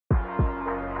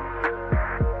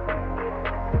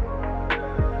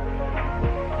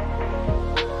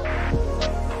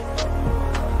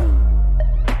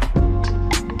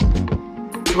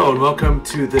Hello and welcome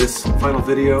to this final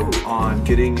video on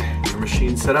getting your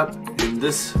machine set up. In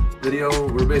this video,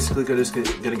 we're basically going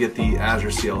to get the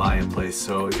Azure CLI in place.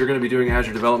 So if you're going to be doing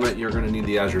Azure development, you're going to need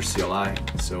the Azure CLI.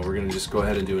 So we're going to just go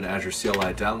ahead and do an Azure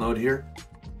CLI download here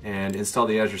and install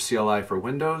the Azure CLI for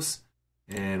Windows.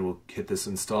 And we'll hit this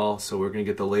install. So we're going to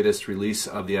get the latest release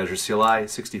of the Azure CLI,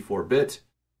 64-bit,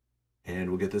 and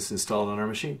we'll get this installed on our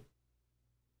machine.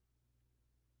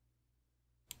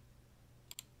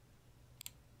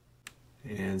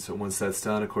 And so once that's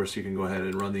done, of course, you can go ahead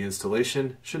and run the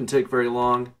installation. Shouldn't take very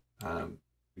long.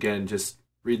 Again, just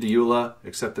read the EULA,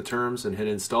 accept the terms, and hit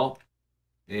install.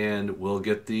 And we'll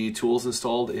get the tools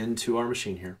installed into our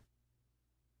machine here.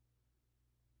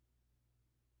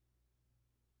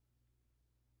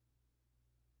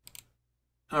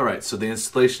 All right, so the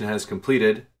installation has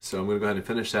completed. So I'm going to go ahead and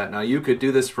finish that. Now you could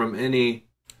do this from any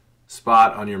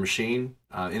spot on your machine,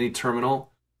 any terminal.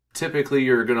 Typically,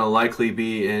 you're going to likely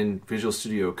be in Visual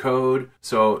Studio Code,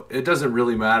 so it doesn't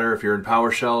really matter if you're in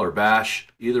PowerShell or Bash,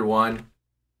 either one.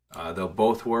 They'll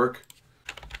both work.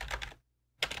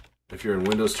 If you're in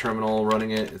Windows Terminal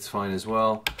running it, it's fine as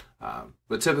well.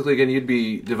 But typically, again, you'd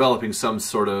be developing some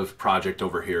sort of project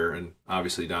over here, and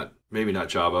obviously maybe not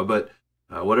Java, but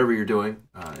whatever you're doing.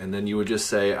 And then you would just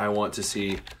say, I want to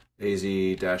see AZ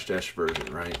 --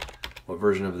 version, right? What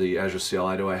version of the Azure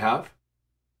CLI do I have?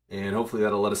 And hopefully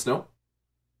that'll let us know.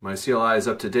 My CLI is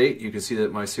up to date. You can see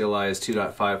that my CLI is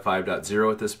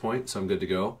 2.55.0 at this point, so I'm good to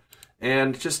go.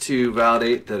 And just to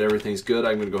validate that everything's good,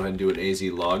 I'm going to go ahead and do an AZ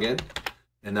login.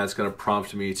 And that's going to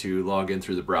prompt me to log in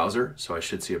through the browser. So I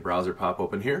should see a browser pop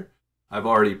open here. I've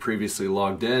already previously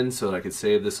logged in so that I could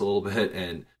save this a little bit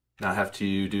and not have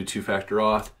to do two-factor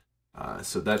auth.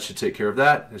 So that should take care of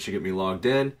that. That should get me logged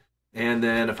in. And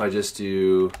then if I just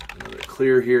do another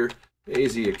clear here,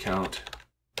 AZ account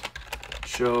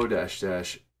show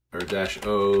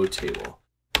 -o table.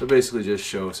 So basically just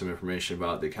show some information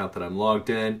about the account that I'm logged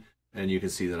in, and you can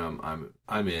see that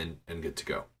I'm in and good to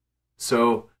go.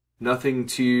 So nothing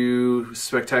too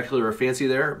spectacular or fancy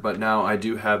there, but now I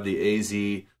do have the AZ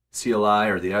CLI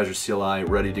or the Azure CLI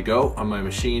ready to go on my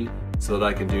machine so that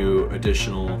I can do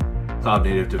additional cloud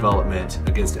native development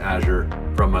against Azure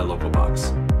from my local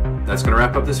box. That's going to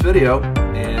wrap up this video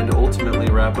and ultimately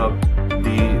wrap up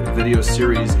the video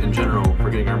series in general for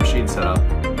getting our machine set up,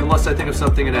 unless I think of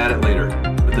something and add it later.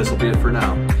 But this will be it for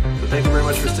now. So thank you very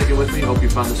much for sticking with me. Hope you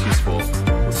found this useful.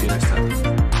 We'll see you next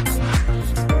time.